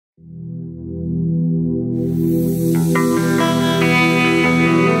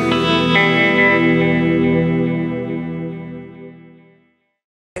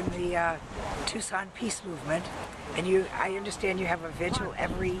Tucson Peace Movement, and I understand you have a vigil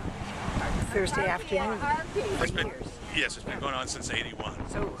every Thursday afternoon for years. Yes, it's been going on since '81.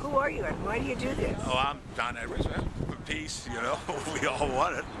 So who are you and why do you do this? Oh, I'm Don Edwards. Well, for peace, you know, we all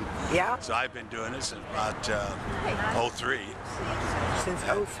want it. Yeah? So I've been doing this since about '03. Since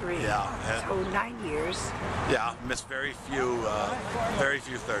 '03. Yeah. So 9 years. Yeah, missed very few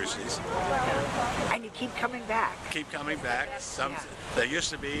Thursdays. And you keep coming back. Keep coming back. There used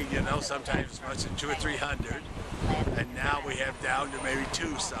to be, you know, sometimes as much as 200 or 300, and now we have down to maybe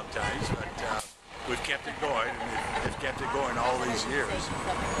 2 sometimes. But we've kept it going, and we've kept it going all these years.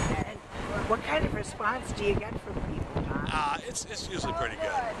 And what kind of response do you get from people, Don? It's usually pretty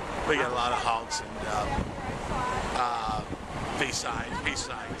good. We get a lot of honks and peace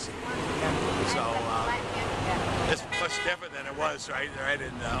signs. So it's much different than it was right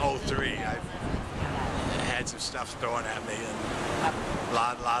in '03. I've had some stuff thrown at me, and a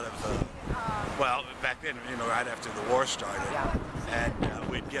lot of well, back then, you know, right after the war started, and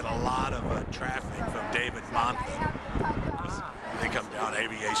we'd get a lot of traffic from David Monson. They come down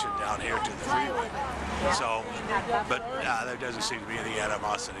aviation down here to the freeway. So, but there doesn't seem to be any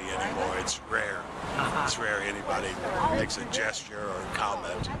animosity anymore. It's rare. It's rare anybody makes a gesture or a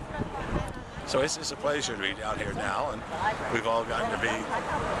comment. So it's just a pleasure to be down here now, and we've all gotten to be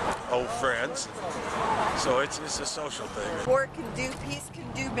old friends. So it's a social thing. War can do, peace can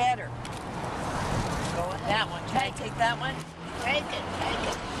do better. Go with that one. Can I take that one? Take it.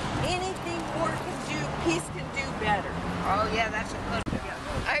 Anything war can do, peace can do better. Oh yeah, that's a good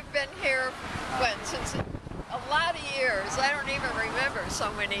one. I've been here, since a lot of years. I don't even remember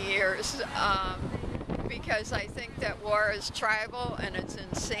so many years, because I think that war is tribal and it's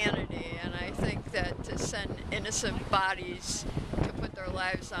insanity, and I think that to send innocent bodies to put their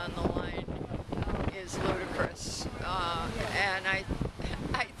lives on the line is ludicrous. And I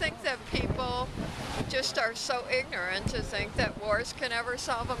think that people just are so ignorant to think that wars can ever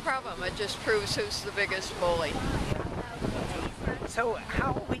solve a problem. It just proves who's the biggest bully. So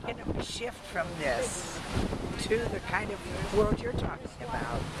how are we going to shift from this to the kind of world you're talking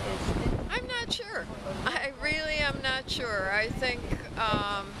about? I'm not sure. I really am not sure. I think,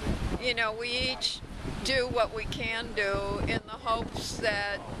 you know, we each do what we can do in the hopes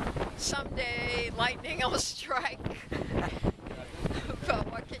that someday lightning will strike. But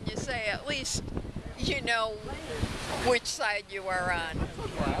what can you say? At least you know which side you are on.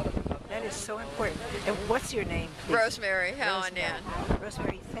 That is so important. And what's your name, please? Rosemary Hallinan.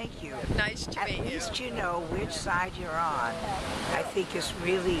 Rosemary, thank you. Nice to meet you. At least you know which side you're on. I think is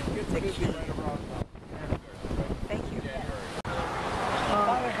really the key. Thank you.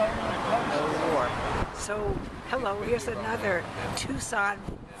 No war. So, hello, here's another Tucson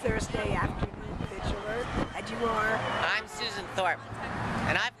Thursday afternoon vigiler. And you are? I'm Susan Thorpe.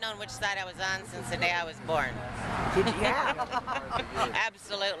 And I've known which side I was on since the day I was born. Did you? Yeah.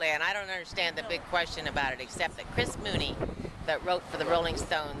 Absolutely, and I don't understand the big question about it, except that Chris Mooney, that wrote for the Rolling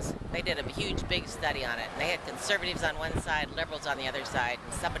Stones, they did a huge, big study on it. And they had conservatives on one side, liberals on the other side,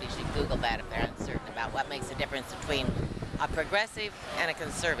 and somebody should Google that if they're uncertain about what makes the difference between a progressive and a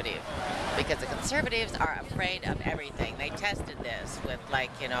conservative. Because the conservatives are afraid of everything. They tested this with,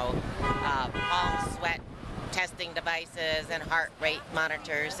 like, you know, palm sweat testing devices and heart rate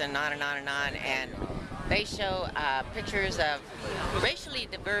monitors and on and on and on, and they show pictures of racially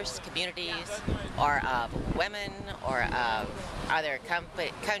diverse communities or of women or of other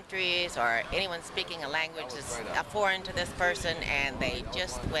countries or anyone speaking a language that's foreign to this person, and they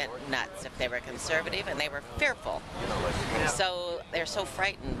just went nuts if they were conservative, and they were fearful. So they're so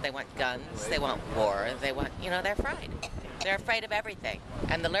frightened. They want guns, they want war, they want, you know, they're afraid. They're afraid of everything.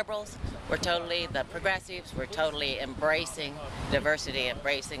 And the liberals were totally, the progressives were totally embracing diversity,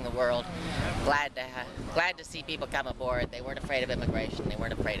 embracing the world. Glad to see people come aboard. They weren't afraid of immigration. They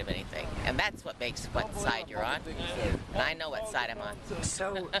weren't afraid of anything. And that's what makes what side you're on. And I know what side I'm on.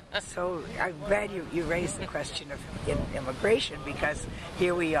 So I'm glad you raised the question of immigration, because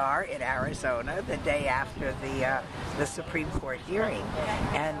here we are in Arizona the day after the Supreme Court hearing.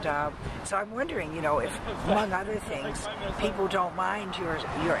 And so I'm wondering, you know, if, among other things, people don't mind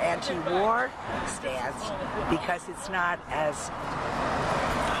your anti-war stance because it's not as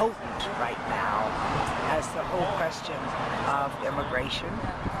potent right now as the whole question of immigration.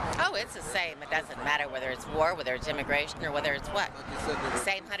 Oh, it's the same. It doesn't matter whether it's war, whether it's immigration, or whether it's what. The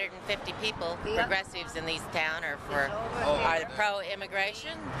same 150 people, progressives in these town, are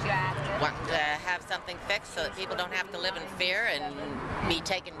pro-immigration, want to have something fixed so that people don't have to live in fear and be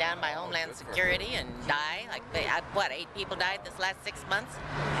taken down by Homeland Security and die. Like, 8 people died this last 6 months?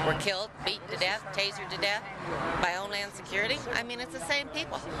 Were killed, beaten to death, tasered to death by Homeland Security? I mean, it's the same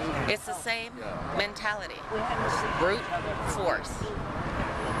people. It's the same mentality. Brute force.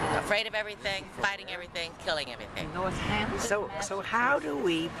 Afraid of everything, fighting everything, killing everything. So how do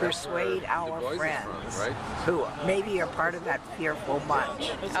we persuade our friends who maybe are part of that fearful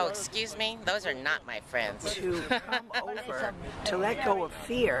bunch? Oh, excuse me? Those are not my friends. To come over, to let go of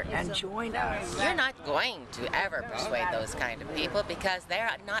fear and join us. You're not going to ever persuade those kind of people because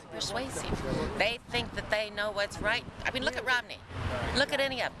they're not persuasive. They think that they know what's right. I mean, look at Romney. Look at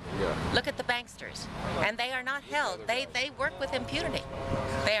any of them. Look at the banksters. And they are not held. They work with impunity.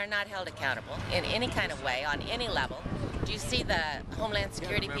 They are not held accountable in any kind of way, on any level. Do you see the Homeland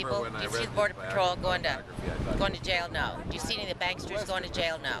Security people? Do you see the Border Patrol going to jail? No. Do you see any of the banksters going to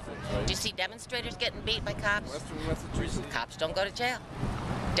jail? No. Do you see demonstrators getting beat by cops? Cops don't go to jail.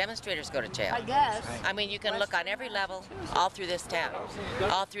 Demonstrators go to jail. I guess. I mean, you can look on every level, all through this town,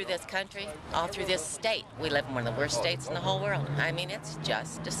 all through this country, all through this state. We live in one of the worst states in the whole world. I mean, it's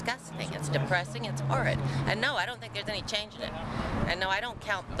just disgusting. It's depressing. It's horrid. And no, I don't think there's any change in it. And no, I don't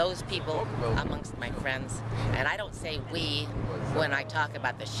count those people amongst my friends. And I don't say we when I talk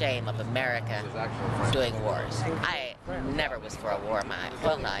about the shame of America doing wars. I never was for a war my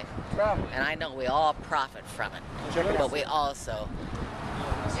whole life. And I know we all profit from it. But we also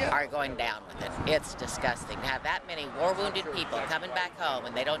are going down with it. It's disgusting to have that many war-wounded people coming back home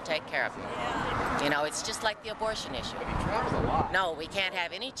and they don't take care of them. You know, it's just like the abortion issue. No, we can't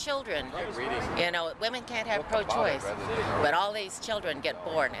have any children. You know, women can't have pro-choice, but all these children get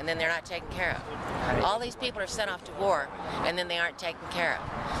born and then they're not taken care of. All these people are sent off to war and then they aren't taken care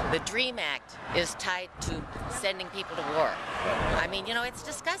of. The DREAM Act is tied to sending people to war. I mean, you know, it's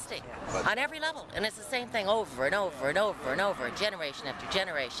disgusting on every level. And it's the same thing over and over and over and over, generation after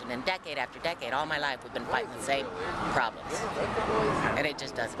generation and decade after decade. All my life we've been fighting the same problems. And it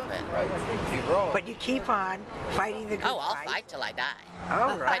just doesn't quit. But you keep on fighting the good fight. Oh, I'll fight till I die.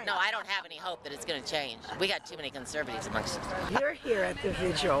 All right. But no, I don't have any hope that it's going to change. We got too many conservatives amongst us. You're here at the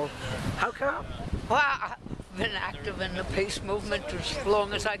vigil. How come? Well, I've been active in the peace movement as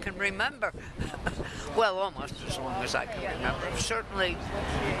long as I can remember. Well, almost as long as I can remember. Certainly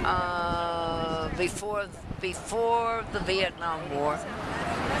before the Vietnam War,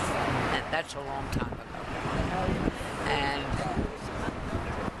 and that's a long time ago. And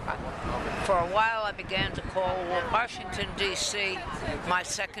for a while I began to call Washington, D.C. my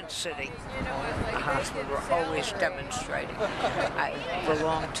second city. We were always demonstrating. I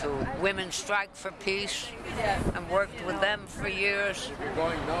belonged to Women's Strike for Peace and worked with them for years.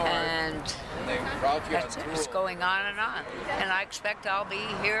 And it's going on. And I expect I'll be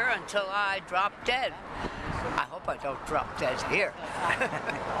here until I drop dead. I hope I don't drop dead here.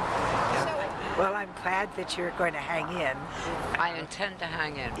 Well, I'm glad that you're going to hang in. I intend to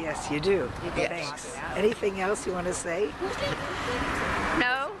hang in. Yes, you do. Yes. Thanks. Anything else you want to say?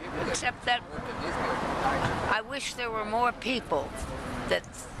 No, except that I wish there were more people that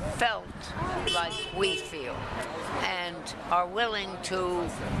felt like we feel and are willing to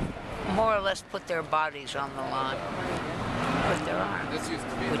more or less put their bodies on the line with their arms,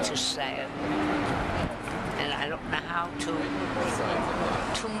 which is sad. And I don't know how to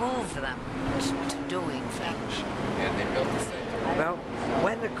move them to doing things. Well,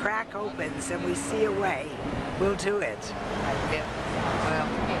 when the crack opens and we see a way, we'll do it. Yeah. Well,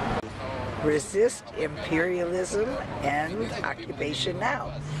 Resist imperialism and occupation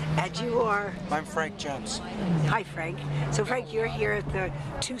now. And you are? I'm Frank Jones. Hi, Frank. So, Frank, you're here at the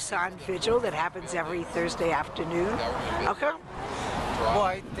Tucson Vigil that happens every Thursday afternoon. How come? Well,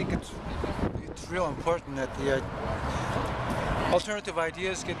 I think it's real important that the alternative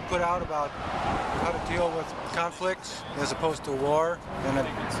ideas get put out about how to deal with conflicts as opposed to war, and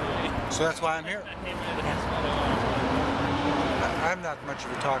so that's why I'm here. I'm not much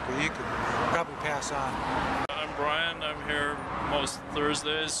of a talker. You could probably pass on. I'm Brian. I'm here most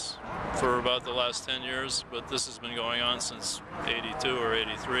Thursdays for about the last 10 years, but this has been going on since 82 or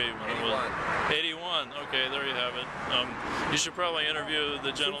 83 when it was 81. Okay, there you have it. You should probably interview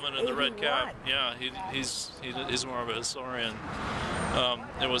the gentleman in the red cap. Yeah, he's more of a historian.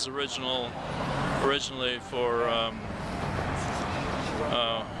 It was originally for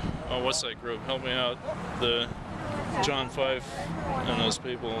what's that group? Help me out. John Fife and those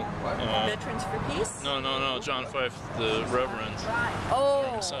people. Veterans for Peace? No. John Fife, the Reverend. Oh.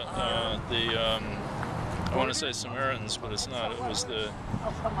 I want to say Samaritans, but it's not. It was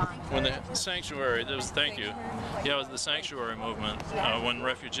when the sanctuary. Thank you. Yeah, it was the sanctuary movement when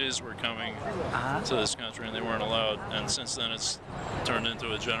refugees were coming to this country and they weren't allowed. And since then, it's turned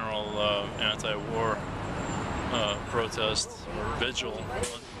into a general anti-war protest or vigil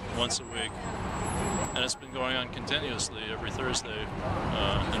once a week. And it's been going on continuously every Thursday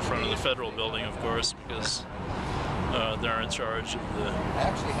in front of the federal building, of course, because they're in charge of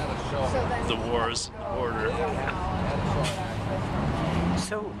the wars at the border.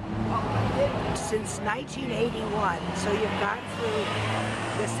 So, since 1981, so you've gone through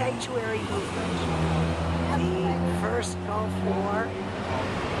the sanctuary movement, the first Gulf War.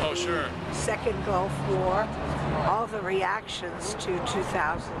 Oh, sure. Second Gulf War, all the reactions to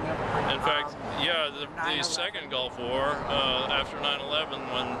 2000. In fact, yeah, the second Gulf War, after 9/11,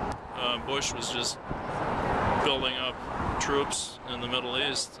 when Bush was just building up troops in the Middle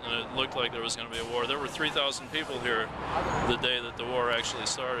East, and it looked like there was going to be a war. There were 3,000 people here the day that the war actually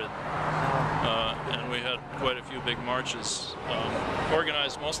started, and we had quite a few big marches,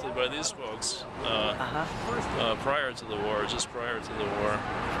 organized mostly by these folks prior to the war, just prior to the war,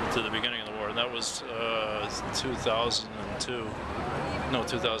 to the beginning of the war. And that was 2002. No,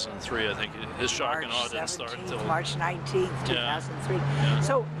 2003, I think. His shock and awe didn't start until March 19th, 2003. Yeah.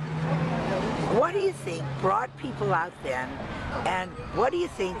 So, what do you think brought people out then, and what do you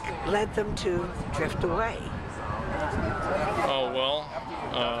think led them to drift away? Oh, well,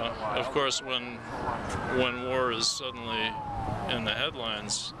 of course, when war is suddenly in the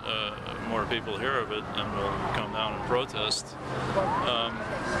headlines, more people hear of it and will come down and protest.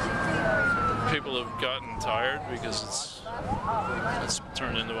 People have gotten tired because it's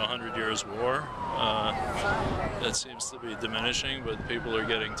turned into 100 years war. It seems to be diminishing, but people are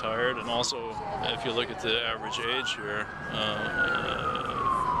getting tired. And also, if you look at the average age here,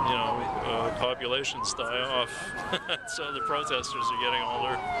 populations die off. So the protesters are getting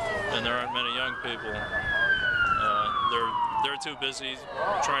older, and there aren't many young people. They're too busy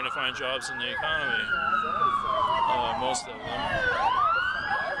trying to find jobs in the economy, most of them.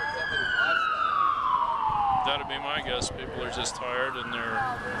 That'd be my guess. People are just tired and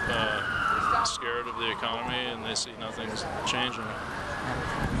they're scared of the economy and they see nothing's changing.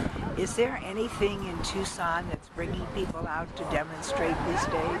 Is there anything in Tucson that's bringing people out to demonstrate these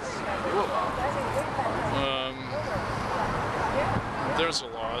days? There's a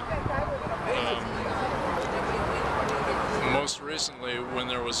lot. Most recently, when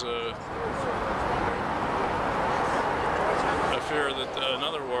there was a fear that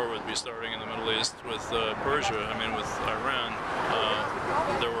another war would be starting in the Middle East with Persia, with Iran,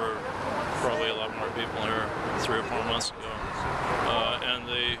 there were probably a lot more people here 3 or 4 months ago. And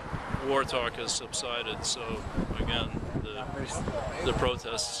the war talk has subsided, so again, the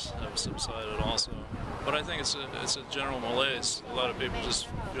protests have subsided also. But I think it's a general malaise. A lot of people just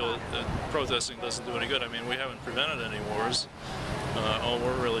feel that protesting doesn't do any good. We haven't prevented any wars. All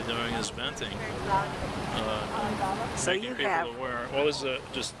we're really doing is venting. So making you people have aware. What was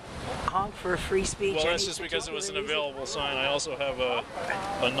just honk for free speech? Well, that's just because it was an available sign. I also have a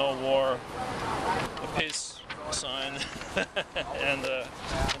no war, a peace sign, and a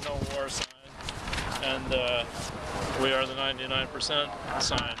no war sign, and we are the 99%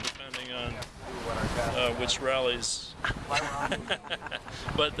 sign, depending on which rallies.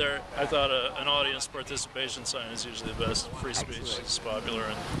 But I thought an audience participation sign is usually the best. Free speech is popular,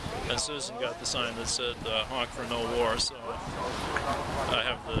 and Susan got the sign that said honk for no war, so I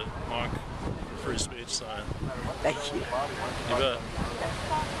have the honk for free speech sign. Thank you. You bet.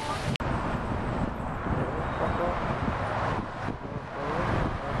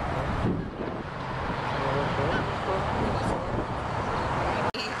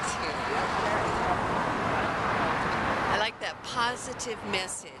 Positive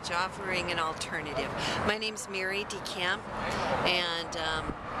message, offering an alternative. My name's Mary DeCamp, and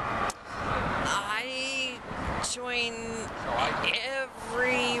I join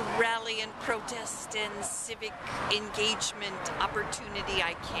every rally and protest and civic engagement opportunity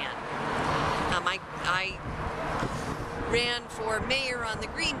I can. I ran for mayor on the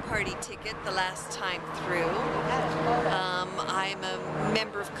Green Party ticket the last time through. I'm a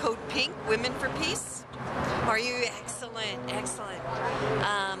member of Code Pink, Women for Peace. Are you? Excellent, excellent.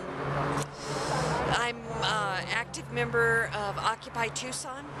 I'm an active member of Occupy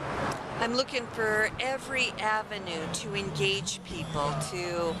Tucson. I'm looking for every avenue to engage people,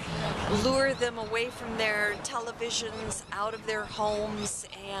 to lure them away from their televisions, out of their homes,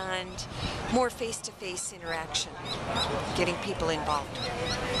 and more face-to-face interaction, getting people involved.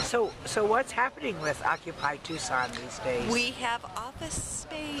 So what's happening with Occupy Tucson these days? We have office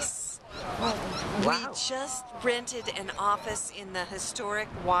space. Wow. We just rented an office in the historic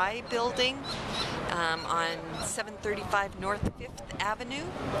Y building on 735 North 5th Avenue.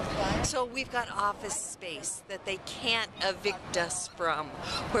 So we've got office space that they can't evict us from,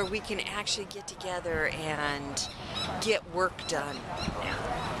 where we can actually get together and get work done.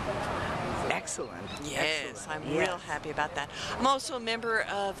 Excellent. Yes, Excellent. I'm real happy about that. I'm also a member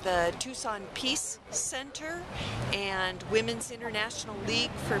of the Tucson Peace Center and Women's International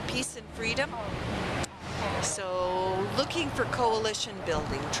League for Peace and Freedom. So looking for coalition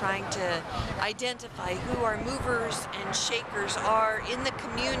building, trying to identify who our movers and shakers are in the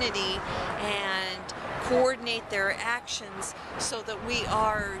community and coordinate their actions so that we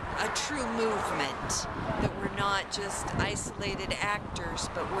are a true movement, that we're not just isolated actors,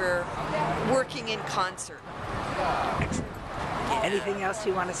 but we're working in concert. Excellent. Anything else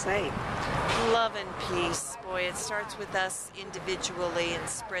you want to say? Love and peace. Boy, it starts with us individually and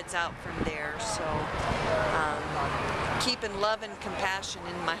spreads out from there. So keeping love and compassion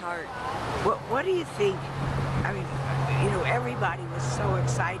in my heart. What do you think? I mean, you know, everybody was so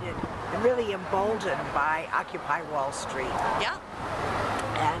excited and really emboldened by Occupy Wall Street. Yeah.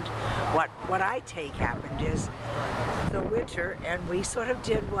 And what I take happened is the winter, and we sort of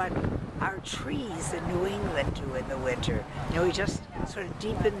did what our trees in New England do in the winter. You know, we just sort of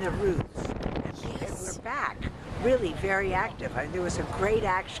deepen the roots. And we're back, really very active. I mean, there was a great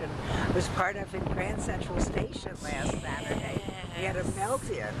action. It was part of in Grand Central Station last Saturday. We had a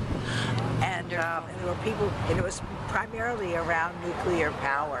melt-in, and there were people, and it was primarily around nuclear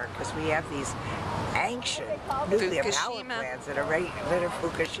power, because we have these ancient nuclear power plants that are right in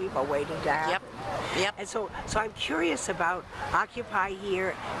Fukushima waiting to happen. Yep. And so I'm curious about Occupy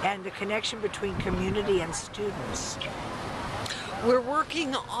here and the connection between community and students. We're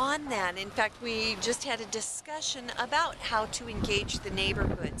working on that. In fact, we just had a discussion about how to engage the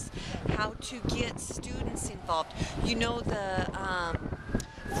neighborhoods, how to get students involved. You know, the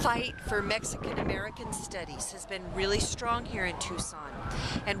fight for Mexican American studies has been really strong here in Tucson,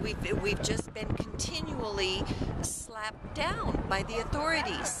 and we've just been continually slapped down by the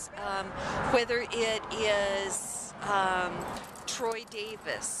authorities, whether it is Troy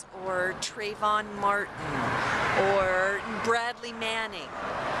Davis or Trayvon Martin or Bradley Manning.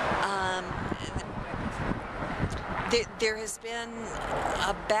 There has been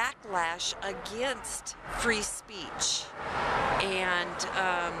a backlash against free speech, and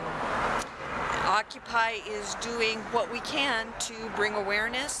Occupy is doing what we can to bring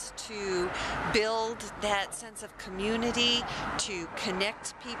awareness, to build that sense of community, to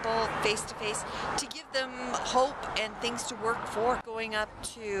connect people face to face, to give them hope and things to work for. Going up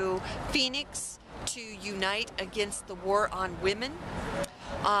to Phoenix to unite against the war on women.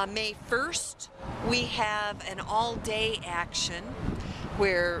 May 1st, we have an all-day action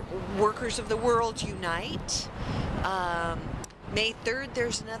where workers of the world unite. May 3rd,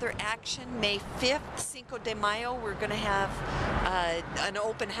 there's another action. May 5th, Cinco de Mayo, we're going to have an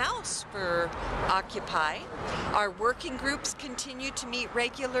open house for Occupy. Our working groups continue to meet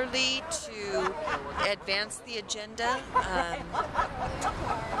regularly to advance the agenda.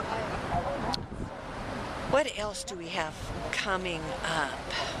 What else do we have coming up?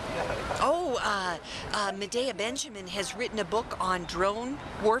 Medea Benjamin has written a book on drone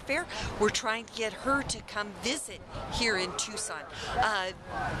warfare. We're trying to get her to come visit here in Tucson.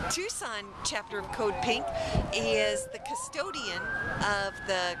 Tucson chapter of Code Pink is the custodian of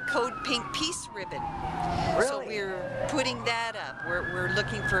the Code Pink Peace Ribbon. Really? So we're putting that up. We're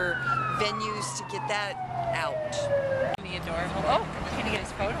looking for venues to get that out. Adorable. Oh, can you get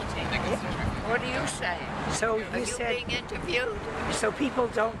his photo taken? What do you say? So Are you said being interviewed? so people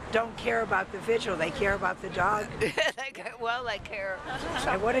don't care about the vigil; they care about the dog. Well, I care.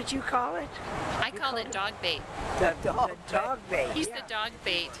 And what did you call it? I call it dog bait. The dog bait. He's the dog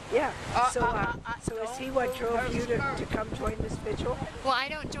bait. Yeah. So is he what drove you to come join this vigil? Well, I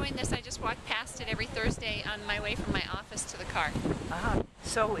don't join this. I just walk past it every Thursday on my way from my office to the car.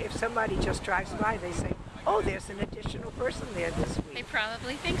 So if somebody just drives by, they say, "Oh, there's an additional person there this week." They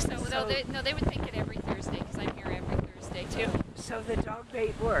probably think so. They would think it every Thursday because I'm here every Thursday. Thursday too. So the dog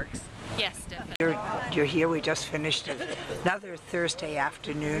bait works. Yes, definitely. You're here. We just finished another Thursday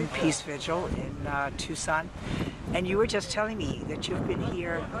afternoon peace vigil in Tucson, and you were just telling me that you've been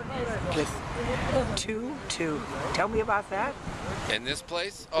here with two. Tell me about that. In this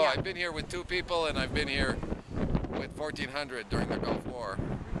place? Oh, Yeah. I've been here with 2 people, and I've been here with 1,400 during the Gulf War,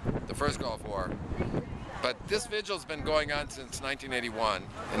 the first Gulf War. But this vigil's been going on since 1981,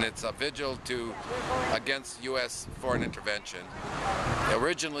 and it's a vigil against U.S. foreign intervention.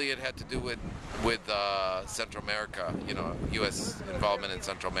 Originally, it had to do with Central America, U.S. involvement in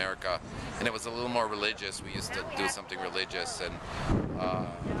Central America, and it was a little more religious. We used to do something religious, and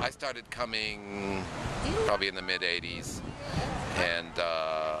I started coming probably in the mid-'80s, and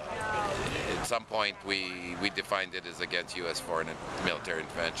at some point we defined it as against U.S. foreign military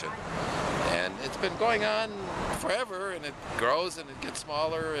intervention. And it's been going on forever, and it grows and it gets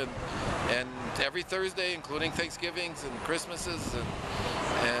smaller, and every Thursday, including Thanksgivings and Christmases,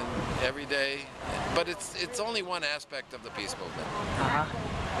 and every day. But it's only one aspect of the peace movement.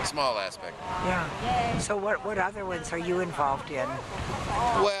 Small aspect. Yeah. So what other ones are you involved in?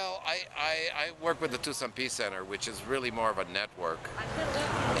 Well, I work with the Tucson Peace Center, which is really more of a network,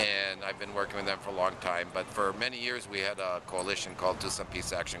 and I've been working with them for a long time. But for many years, we had a coalition called Tucson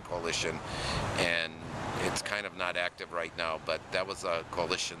Peace Action Coalition, and it's kind of not active right now, but that was a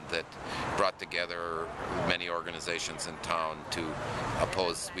coalition that brought together many organizations in town to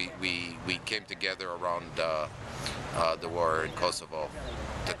oppose. We came together around the war in Kosovo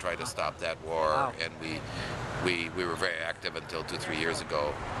to try to stop that war. Wow. And we were very active until 2-3 years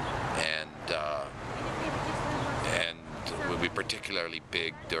ago, and we were particularly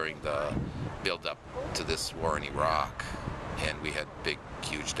big during the build-up to this war in Iraq. And we had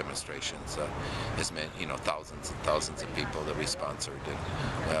huge demonstrations, as many, thousands and thousands of people that we sponsored,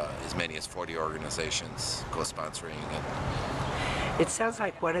 and as many as 40 organizations co-sponsoring. It sounds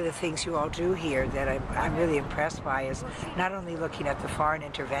like one of the things you all do here that I'm really impressed by is not only looking at the foreign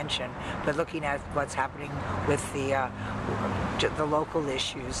intervention, but looking at what's happening with the local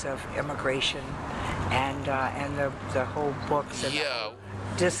issues of immigration and the whole books and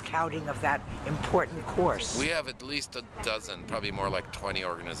discounting of that important course. We have at least a dozen, probably more like 20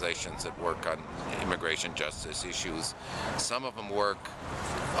 organizations that work on immigration justice issues. Some of them work,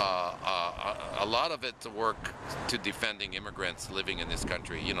 a lot of it to work to defending immigrants living in this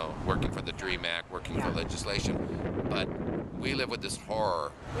country, working for the DREAM Act, working for legislation. But we live with this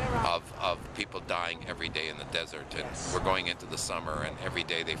horror of people dying every day in the desert, and we're going into the summer, and every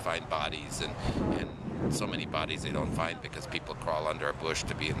day they find bodies, and so many bodies they don't find because people crawl under a bush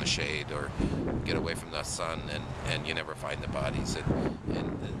to be in the shade or get away from the sun, and you never find the bodies.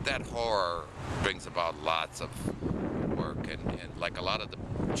 And that horror brings about lots of work, and like a lot of the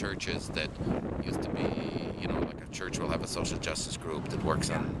churches that used to be, like a church will have a social justice group that works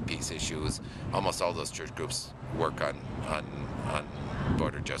on peace issues. Almost all those church groups work on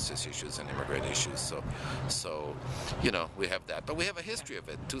border justice issues and immigrant issues. So we have that, but we have a history of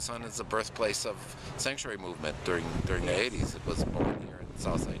it. Tucson is the birthplace of sanctuary movement during the 80s. It was born here at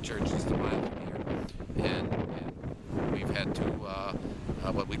Southside Church, just a mile from here, and we've had two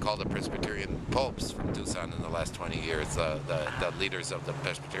what we call the Presbyterian popes from Tucson in the last 20 years, the leaders of the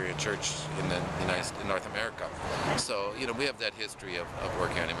Presbyterian Church in North America. So we have that history of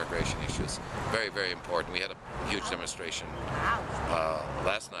working on immigration issues. Very, very important. We had a huge demonstration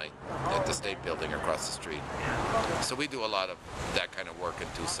last night at the State Building across the street. So we do a lot of that kind of work in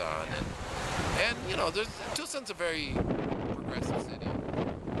Tucson, and Tucson's a very progressive city.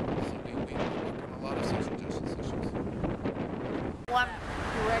 So we work on a lot of social justice issues. One,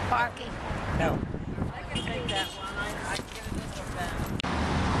 you read Paki? No. I can take that one. I can get it back.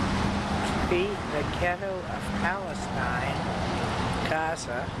 Be the ghetto of Palestine,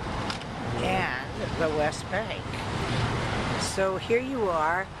 Gaza, and the West Bank. So here you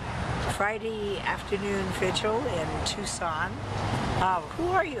are, Friday afternoon vigil in Tucson. Who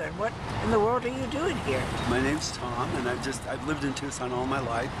are you, and what in the world are you doing here? My name's Tom, and I've lived in Tucson all my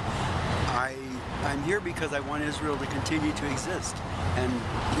life. I'm here because I want Israel to continue to exist, and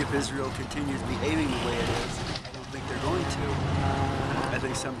if Israel continues behaving the way it is, I don't think they're going to. I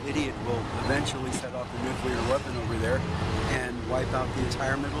think some idiot will eventually set off a nuclear weapon over there and wipe out the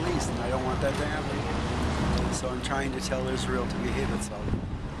entire Middle East, and I don't want that to happen. So I'm trying to tell Israel to behave itself.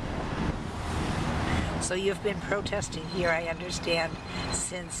 So you've been protesting here, I understand,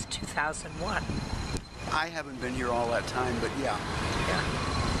 since 2001. I haven't been here all that time, but yeah.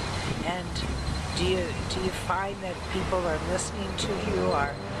 And do you find that people are listening to you,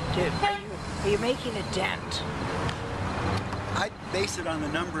 or are you making a dent? I base it on the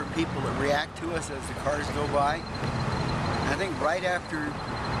number of people that react to us as the cars go by. I think right after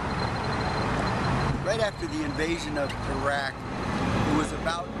the invasion of Iraq, it was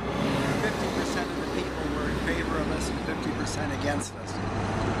about 50% of the people were in favor of us and 50% against us.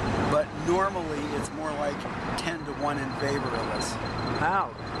 But normally it's more like 10 to 1 in favor of us. Wow.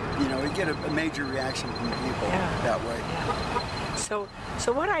 You know, we get a major reaction from people that way. Yeah.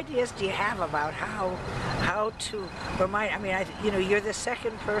 So what ideas do you have about how to remind? I mean, you know, you're the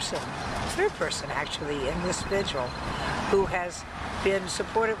third person actually in this vigil, who has been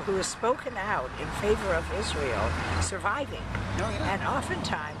supportive, who has spoken out in favor of Israel surviving. Oh, yeah. And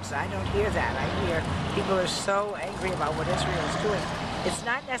oftentimes I don't hear that. I hear people are so angry about what Israel is doing. It's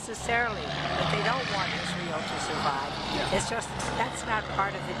not necessarily that they don't want Israel to survive. Yeah. It's just that's not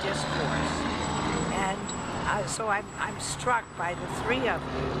part of the discourse. And so I'm struck by the three of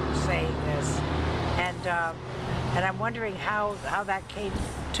you saying this, and I'm wondering how that came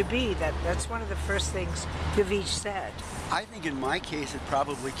to be. That's one of the first things you've each said. I think in my case it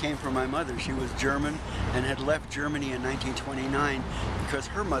probably came from my mother. She was German and had left Germany in 1929 because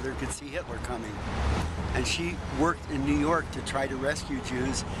her mother could see Hitler coming. And she worked in New York to try to rescue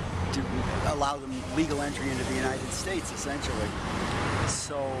Jews, to allow them legal entry into the United States, essentially.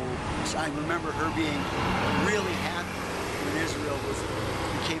 So I remember her being really happy when Israel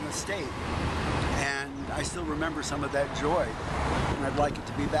became a state. And I still remember some of that joy, and I'd like it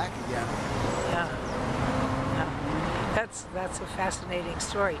to be back again. Yeah. That's a fascinating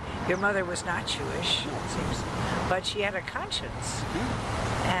story. Your mother was not Jewish, it seems, but she had a conscience,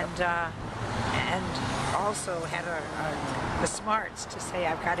 and also had the smarts to say,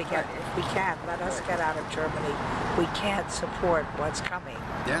 "I've got to get, if we can, let us get out of Germany. We can't support what's coming."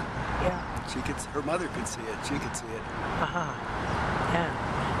 Yeah. Yeah. Her mother could see it. She could see it.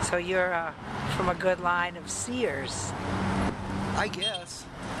 Yeah. So you're from a good line of seers. I guess.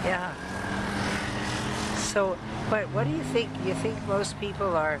 Yeah. So, but what do you think? You think most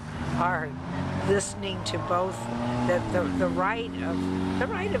people are listening to both the right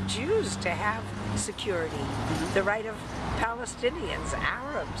of Jews to have security, the right of Palestinians,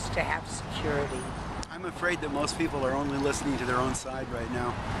 Arabs to have security? I'm afraid that most people are only listening to their own side right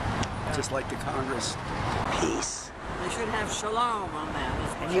now, just like the Congress. Peace. They should have shalom on that.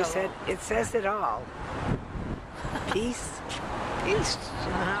 And you said it says it all. Peace. Peace.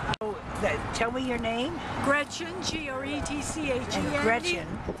 Oh, tell me your name. Gretchen, Gretchen. And Gretchen,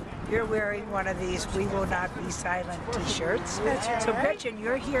 you're wearing one of these "We Will Not Be Silent" T-shirts. That's right. So Gretchen,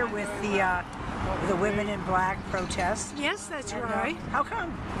 you're here with the Women in Black protest. Yes, that's right. How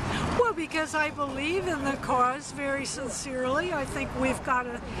come? Well, because I believe in the cause very sincerely. I think we've got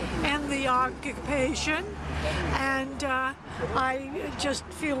to end the occupation, and I just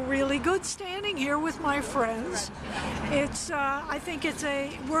feel really good standing here with my friends. I think it's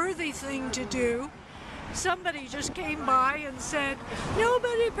a worthy thing to do. Somebody just came by and said,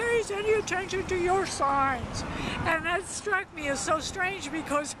 "Nobody pays any attention to your signs." And that struck me as so strange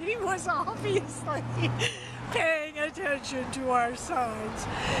because he was obviously paying attention to our signs.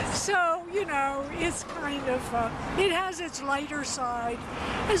 So, you know, it's kind of, it has its lighter side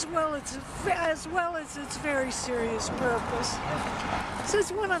as well as its very serious purpose. So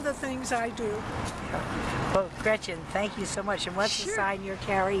it's one of the things I do. Well, Gretchen, thank you so much. And what's the sign you're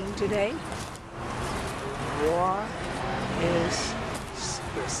carrying today? War is